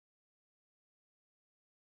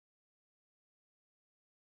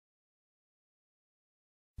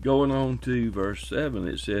Going on to verse 7,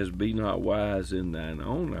 it says, Be not wise in thine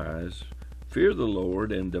own eyes. Fear the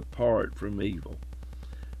Lord and depart from evil.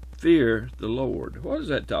 Fear the Lord. What is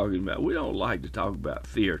that talking about? We don't like to talk about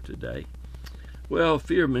fear today. Well,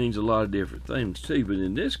 fear means a lot of different things too, but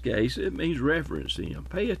in this case, it means reverence Him.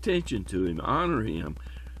 Pay attention to Him. Honor Him.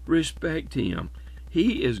 Respect Him.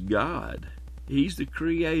 He is God. He's the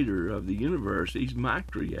creator of the universe. He's my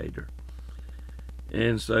creator.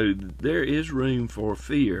 And so there is room for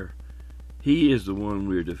fear. He is the one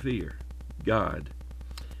we're to fear, God.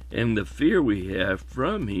 And the fear we have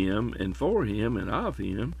from Him and for Him and of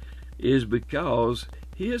Him is because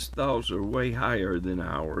His thoughts are way higher than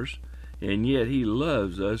ours, and yet He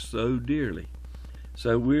loves us so dearly.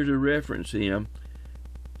 So we're to reverence Him.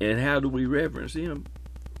 And how do we reverence Him?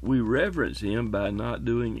 We reverence Him by not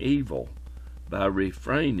doing evil, by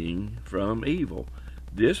refraining from evil.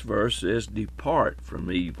 This verse says, depart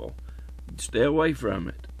from evil. Stay away from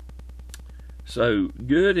it. So,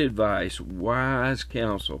 good advice, wise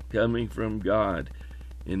counsel coming from God.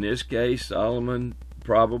 In this case, Solomon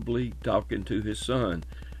probably talking to his son,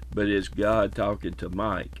 but it's God talking to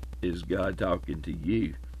Mike. It's God talking to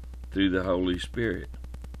you through the Holy Spirit.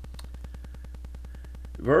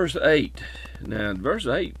 Verse 8. Now, in verse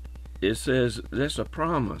 8, it says that's a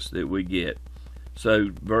promise that we get. So,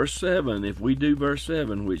 verse 7, if we do verse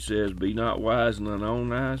 7, which says, Be not wise in thine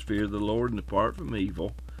own eyes, fear the Lord, and depart from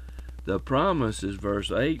evil. The promise, as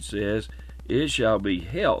verse 8 says, It shall be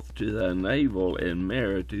health to thy navel and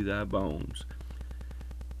marrow to thy bones.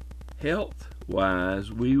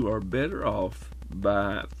 Health-wise, we are better off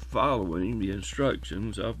by following the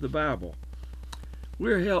instructions of the Bible.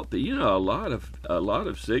 We're healthy. You know, a lot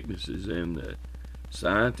of sicknesses, and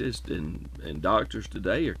scientists and doctors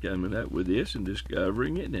today are coming up with this and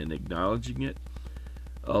discovering it and acknowledging it.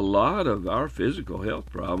 A lot of our physical health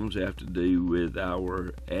problems have to do with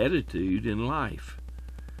our attitude in life.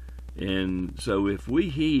 And so if we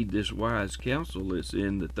heed this wise counsel that's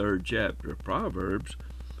in the 3rd chapter of Proverbs,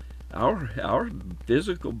 our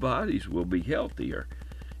physical bodies will be healthier.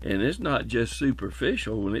 And it's not just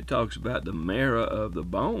superficial. When it talks about the marrow of the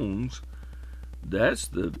bones, that's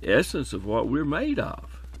the essence of what we're made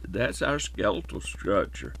of. That's our skeletal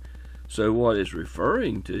structure. So what it's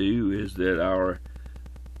referring to is that our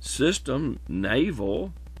system,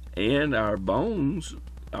 navel, and our bones,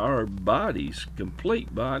 our bodies,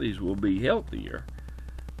 complete bodies, will be healthier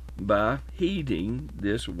by heeding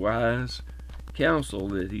this wise counsel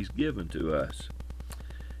that He's given to us.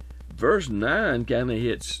 Verse 9 kind of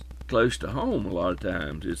hits close to home a lot of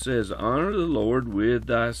times. It says, Honor the Lord with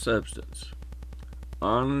thy substance.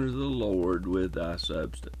 Honor the Lord with thy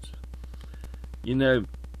substance. You know,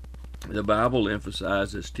 the Bible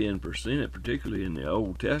emphasizes 10%, particularly in the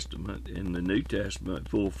Old Testament, and the New Testament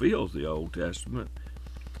fulfills the Old Testament.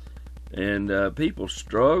 And people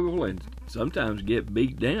struggle and sometimes get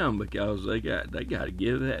beat down because they got to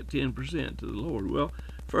give that 10% to the Lord. Well,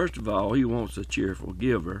 first of all, He wants a cheerful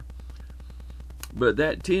giver. But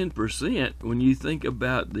that 10%, when you think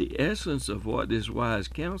about the essence of what this wise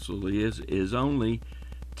counsel is only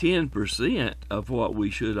 10% of what we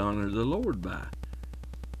should honor the Lord by.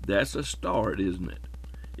 That's a start, isn't it?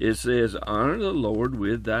 It says, Honor the Lord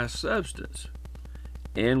with thy substance,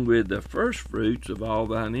 and with the first fruits of all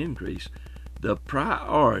thine increase. The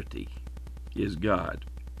priority is God.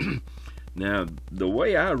 Now, the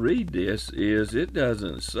way I read this is it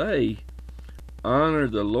doesn't say, honor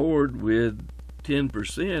the Lord with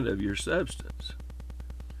 10% of your substance.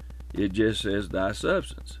 It just says thy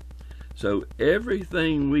substance. So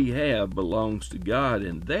everything we have belongs to God,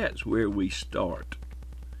 and that's where we start.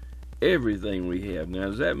 Everything we have. Now,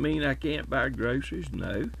 does that mean I can't buy groceries?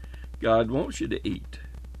 No. God wants you to eat.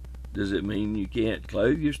 Does it mean you can't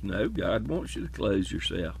clothe yourself? No. God wants you to clothe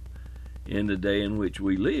yourself. In the day in which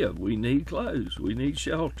we live, we need clothes, we need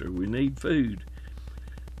shelter, we need food.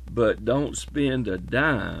 But don't spend a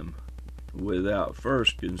dime without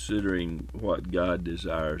first considering what God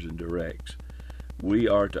desires and directs. We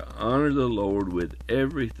are to honor the Lord with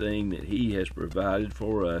everything that He has provided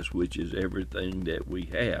for us, which is everything that we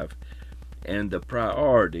have. And the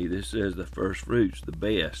priority, this says the first fruits, the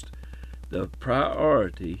best. The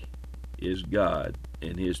priority is God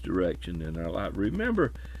and His direction in our life.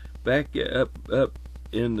 Remember, back up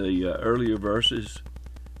in the earlier verses,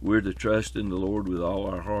 we're to trust in the Lord with all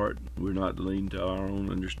our heart. We're not to lean to our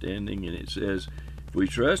own understanding. And it says, if we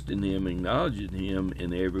trust in Him, acknowledging Him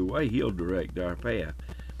in every way, He'll direct our path.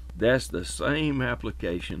 That's the same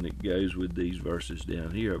application that goes with these verses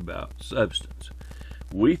down here about substance.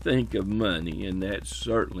 We think of money, and that's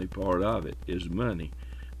certainly part of it, is money.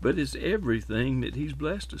 But it's everything that He's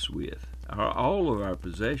blessed us with. all of our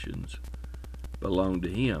possessions belong to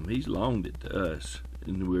Him. He's loaned it to us,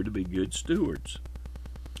 and we're to be good stewards.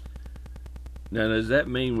 Now, does that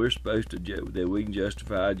mean we're supposed to that we can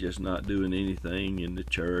justify just not doing anything in the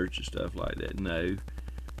church and stuff like that? No.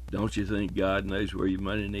 Don't you think God knows where your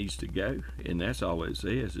money needs to go? And that's all it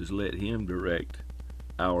says, is let Him direct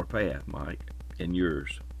our path, Mike, and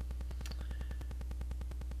yours.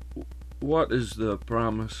 What is the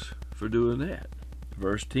promise for doing that?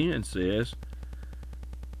 Verse 10 says,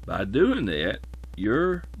 by doing that,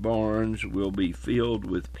 your barns will be filled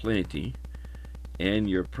with plenty, and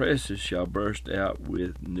your presses shall burst out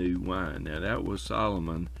with new wine. Now, that was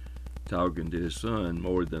Solomon talking to his son,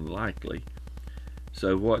 more than likely.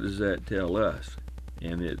 So what does that tell us?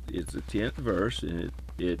 And it's the 10th verse, and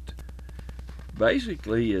it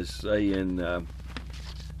basically is saying,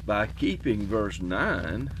 by keeping verse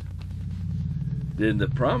 9, then the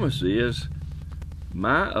promise is,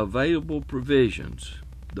 my available provisions,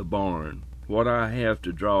 the barn, what I have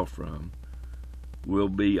to draw from, will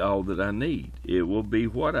be all that I need. It will be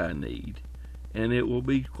what I need, and it will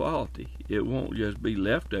be quality. It won't just be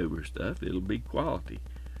leftover stuff, it'll be quality.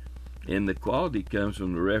 And the quality comes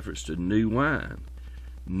from the reference to new wine.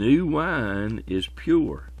 New wine is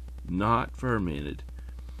pure, not fermented.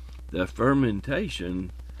 The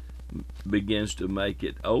fermentation begins to make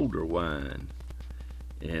it older wine.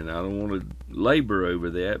 And I don't want to labor over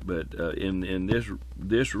that, but in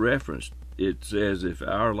this reference, it says if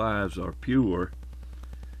our lives are pure,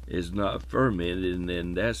 is not fermented, and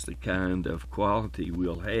then that's the kind of quality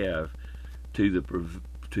we'll have to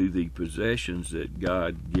the possessions that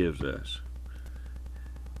God gives us.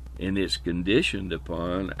 And it's conditioned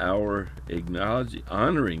upon our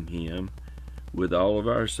honoring Him with all of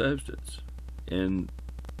our substance and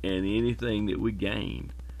anything that we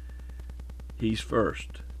gain. He's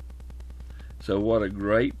first. So what a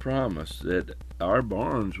great promise that our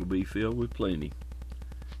barns will be filled with plenty,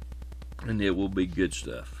 and it will be good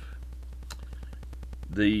stuff.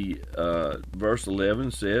 The verse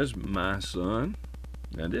 11 says, my son.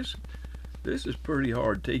 Now this is pretty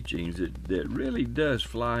hard teachings that really does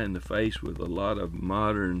fly in the face with a lot of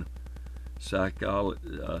modern psychological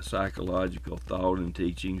thought and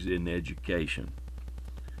teachings in education.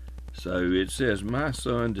 So it says, my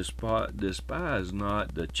son, despise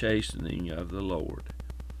not the chastening of the Lord.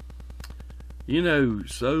 You know,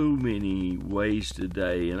 so many ways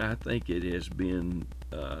today, and I think it has been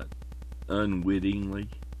unwittingly,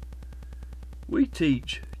 we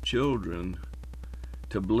teach children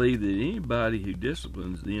to believe that anybody who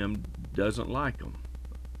disciplines them doesn't like them.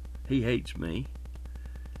 He hates me.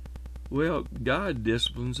 Well, God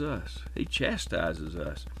disciplines us. He chastises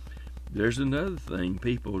us. There's another thing.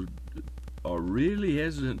 People are really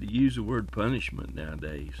hesitant to use the word punishment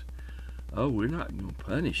nowadays. Oh, we're not going to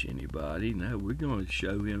punish anybody. No, we're going to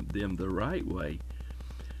show them the right way.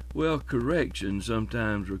 Well, correction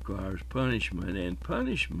sometimes requires punishment, and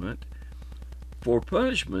punishment, for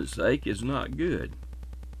punishment's sake, is not good.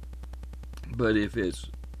 But if it's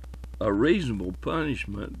a reasonable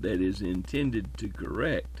punishment that is intended to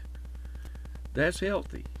correct, that's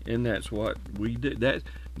healthy, and that's what we do.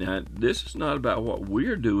 Now, this is not about what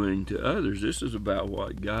we're doing to others. This is about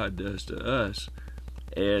what God does to us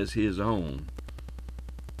as His own.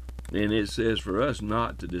 And it says for us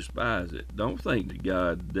not to despise it. Don't think that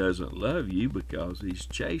God doesn't love you because He's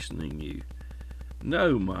chastening you.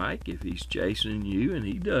 No, Mike, if He's chastening you, and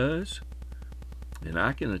He does, and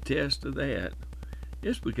I can attest to that,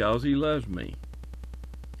 it's because He loves me.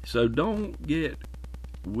 So don't get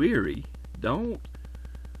weary. Don't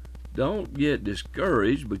get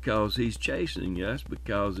discouraged because He's chastening us,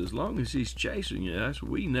 because as long as He's chastening us,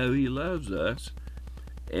 we know He loves us,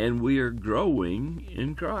 and we are growing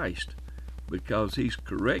in Christ because He's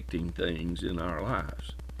correcting things in our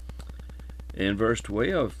lives. And verse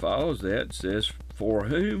 12 follows that. It says, for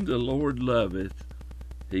whom the Lord loveth,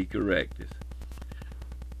 He correcteth.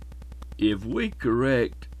 If we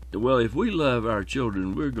love our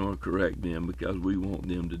children, we're going to correct them because we want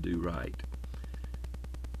them to do right.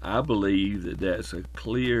 I believe that that's a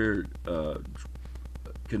clear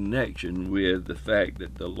connection with the fact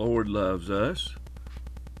that the Lord loves us,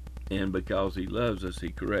 and because He loves us, He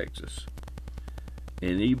corrects us.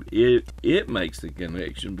 And it makes the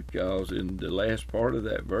connection because in the last part of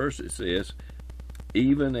that verse it says,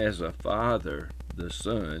 even as a father the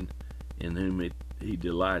son in whom He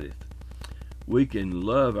delighteth. We can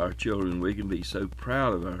love our children, we can be so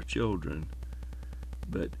proud of our children,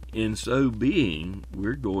 but in so being,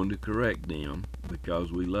 we're going to correct them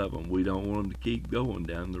because we love them. We don't want them to keep going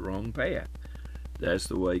down the wrong path. That's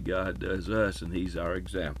the way God does us, and He's our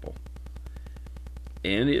example.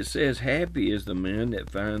 And it says, happy is the man that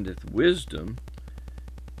findeth wisdom,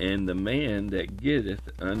 and the man that getteth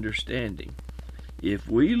understanding. If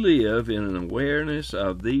we live in an awareness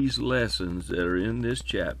of these lessons that are in this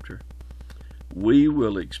chapter, we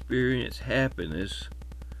will experience happiness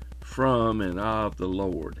from and of the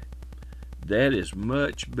Lord. That is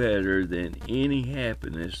much better than any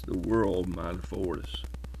happiness the world might afford us.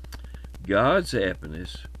 God's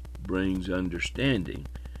happiness brings understanding.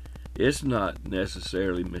 It's not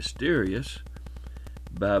necessarily mysterious.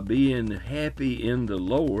 By being happy in the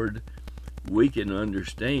Lord, we can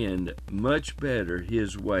understand much better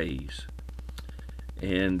His ways.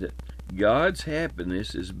 And God's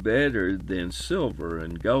happiness is better than silver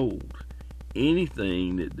and gold,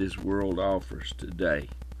 anything that this world offers today.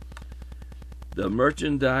 The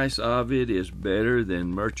merchandise of it is better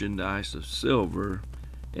than merchandise of silver,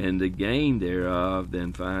 and the gain thereof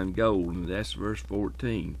than fine gold. And that's verse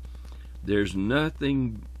 14. There's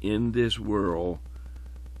nothing in this world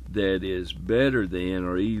that is better than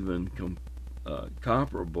or even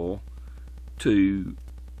comparable to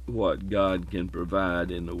what God can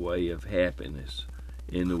provide in the way of happiness,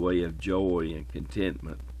 in the way of joy and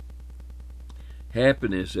contentment.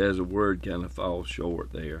 Happiness as a word kind of falls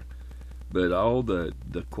short there, but all the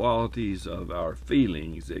qualities of our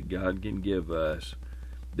feelings that God can give us,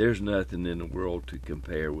 there's nothing in the world to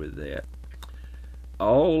compare with that.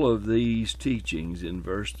 All of these teachings in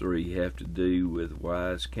verse 3 have to do with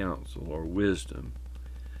wise counsel or wisdom.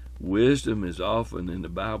 Wisdom is often in the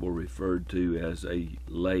Bible referred to as a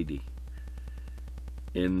lady.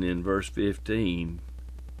 And in verse 15,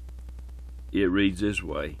 it reads this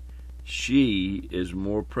way, she is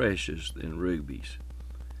more precious than rubies.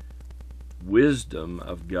 Wisdom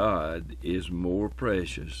of God is more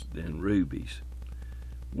precious than rubies.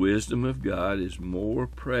 Wisdom of God is more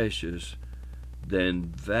precious than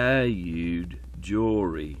valued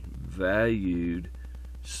jewelry, valued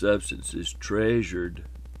substances, treasured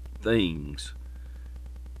things.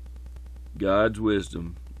 God's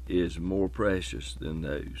wisdom is more precious than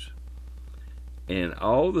those. And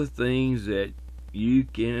all the things that you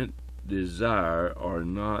can desire are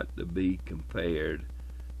not to be compared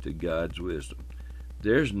to God's wisdom.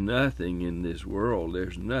 There's nothing in this world,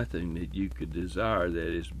 there's nothing that you could desire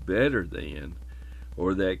that is better than,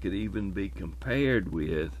 or that could even be compared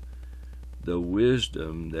with, the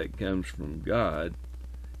wisdom that comes from God.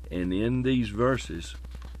 And in these verses,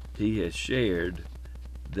 He has shared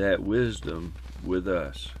that wisdom with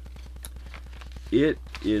us. It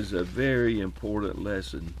is a very important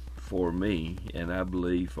lesson for me, and I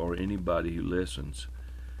believe for anybody who listens.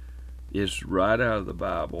 It's right out of the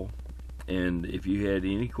Bible, and if you had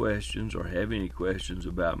any questions or have any questions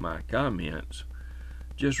about my comments,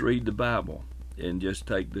 just read the Bible and just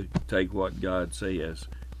take what God says.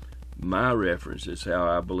 My reference is how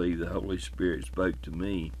I believe the Holy Spirit spoke to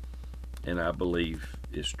me, and I believe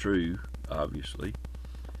it's true, obviously.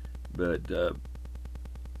 But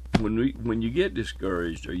when you get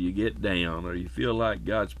discouraged or you get down or you feel like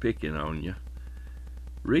God's picking on you,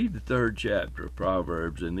 read the 3rd chapter of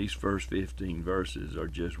Proverbs, and these first 15 verses are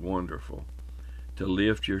just wonderful to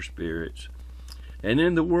lift your spirits. And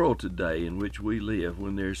in the world today in which we live,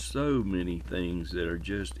 when there's so many things that are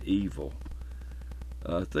just evil,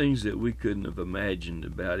 things that we couldn't have imagined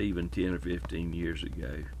about even 10 or 15 years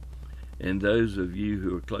ago, and those of you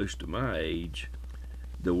who are close to my age,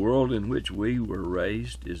 the world in which we were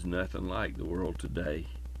raised is nothing like the world today,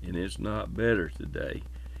 and it's not better today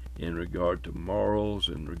in regard to morals,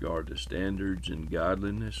 in regard to standards and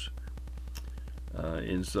godliness.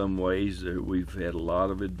 In some ways, we've had a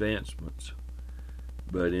lot of advancements,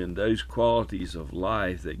 but in those qualities of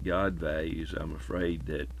life that God values, I'm afraid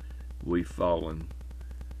that we've fallen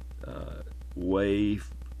way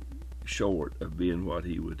short of being what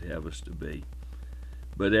He would have us to be.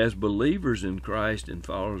 But as believers in Christ and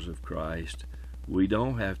followers of Christ, we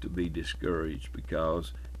don't have to be discouraged,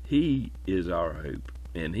 because He is our hope,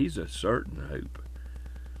 and He's a certain hope.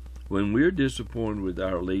 When we're disappointed with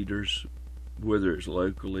our leaders, whether it's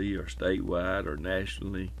locally or statewide or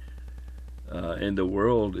nationally, and the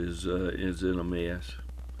world is in a mess,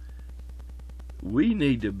 we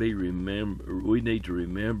need to remember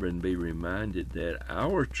and be reminded that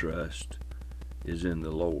our trust is in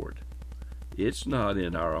the Lord. It's not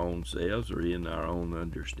in our own selves or in our own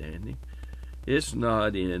understanding. It's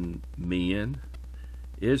not in men.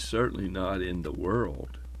 It's certainly not in the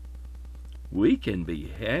world. We can be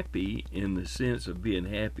happy in the sense of being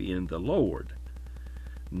happy in the Lord.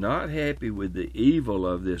 Not happy with the evil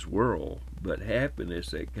of this world, but happiness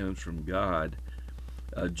that comes from God,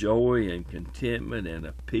 a joy and contentment and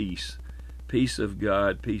a peace of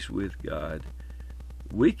God, peace with God,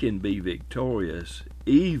 we can be victorious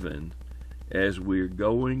even as we're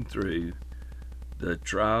going through the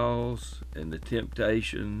trials and the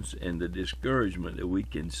temptations and the discouragement that we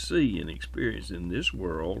can see and experience in this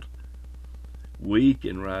world. We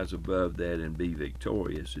can rise above that and be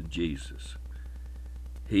victorious in Jesus.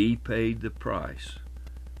 He paid the price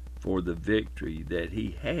for the victory that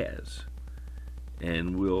he has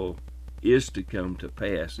and is to come to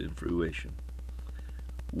pass in fruition.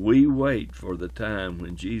 We wait for the time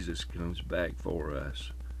when Jesus comes back for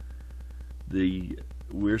us.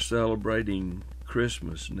 We're celebrating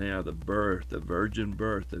Christmas now, the virgin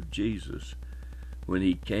birth of Jesus, when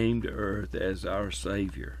he came to earth as our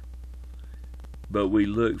Savior. But we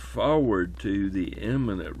look forward to the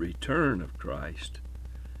imminent return of Christ,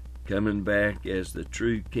 coming back as the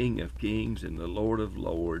true King of Kings and the Lord of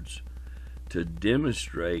Lords, to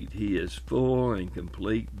demonstrate his full and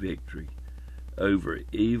complete victory over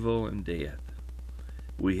evil and death.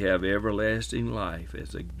 We have everlasting life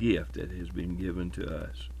as a gift that has been given to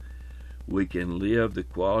us. We can live the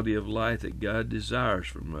quality of life that God desires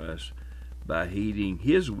from us by heeding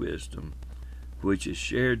his wisdom, which is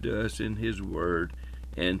shared to us in his word,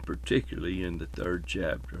 and particularly in the 3rd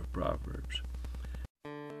chapter of Proverbs.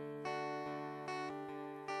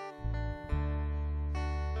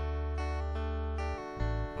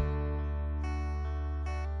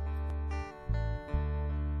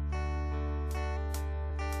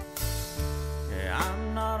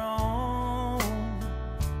 I'm not on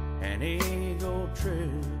an ego trip.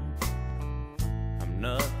 I'm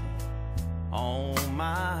nothing on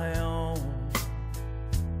my own.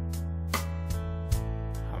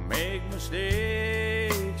 I make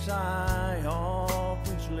mistakes, I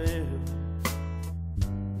often slip.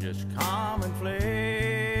 Just common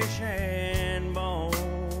flesh and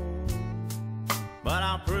bone. But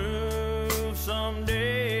I'll prove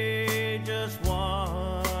someday just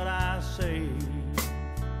what I say.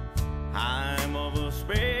 I'm of a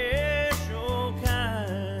special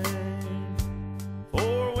kind,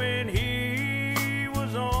 for when he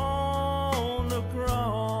was on the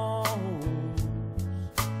cross,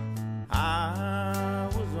 I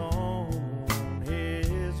was on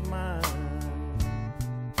his mind.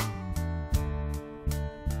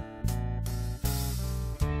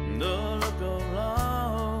 The look of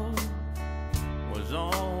love was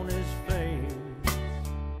on his face.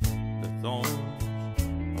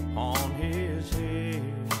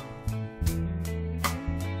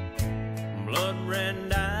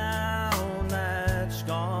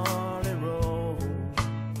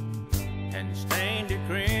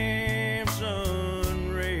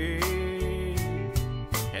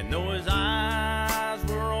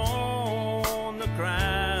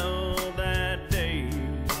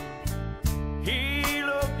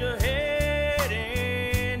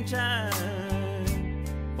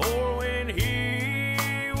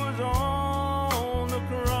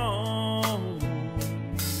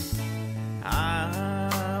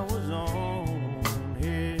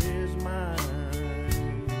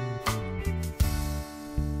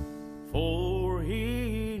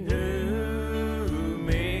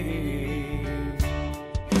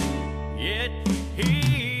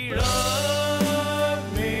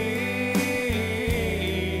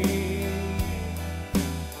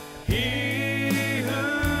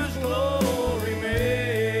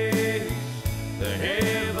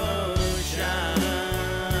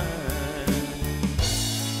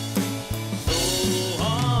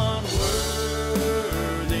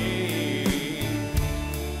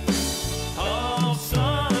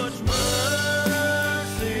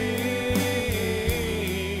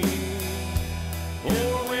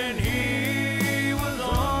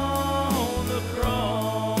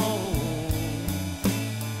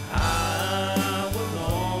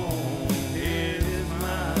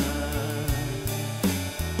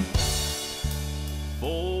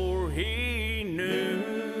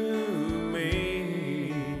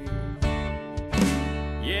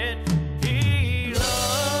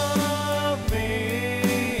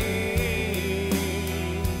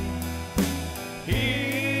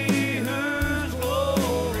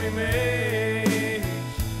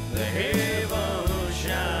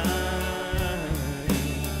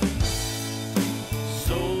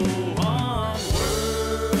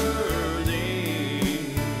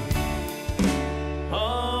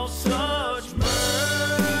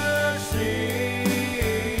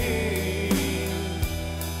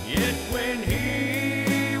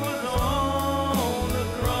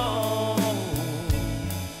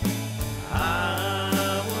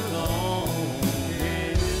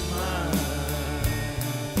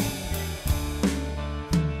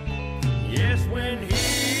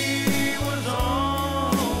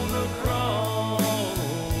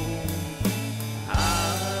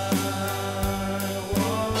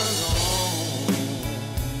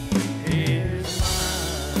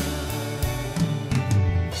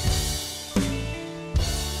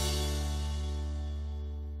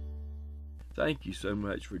 Thank you so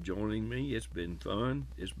much for joining me. It's been fun.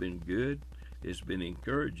 It's been good. It's been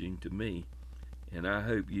encouraging to me. And I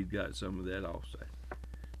hope you've got some of that also.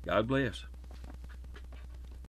 God bless.